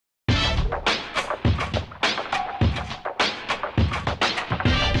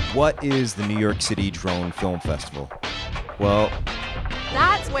what is the New York City Drone Film Festival? Well,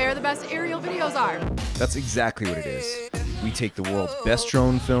 that's where the best aerial videos are. That's exactly what it is. We take the world's best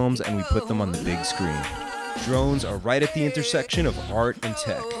drone films and we put them on the big screen. Drones are right at the intersection of art and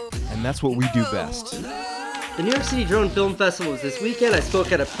tech, and that's what we do best. The New York City Drone Film Festival was this weekend. I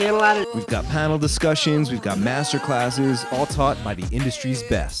spoke at a panel at it. We've got panel discussions, we've got master classes, all taught by the industry's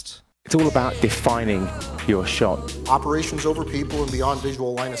best. It's all about defining your shot. Operations over people and beyond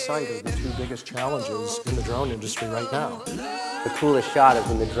visual line of sight are the two biggest challenges in the drone industry right now. The coolest shot is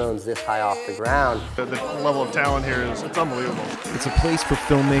when the drone's this high off the ground. The level of talent here it's unbelievable. It's a place for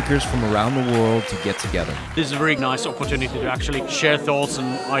filmmakers from around the world to get together. This is a very nice opportunity to actually share thoughts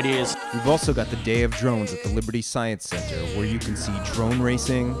and ideas. We've also got the Day of Drones at the Liberty Science Center, where you can see drone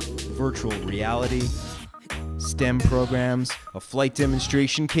racing, virtual reality, STEM programs, a flight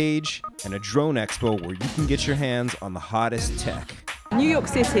demonstration cage, and a drone expo where you can get your hands on the hottest tech. New York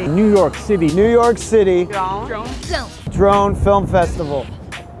City. New York City. New York City. Drone. Drone Film Festival.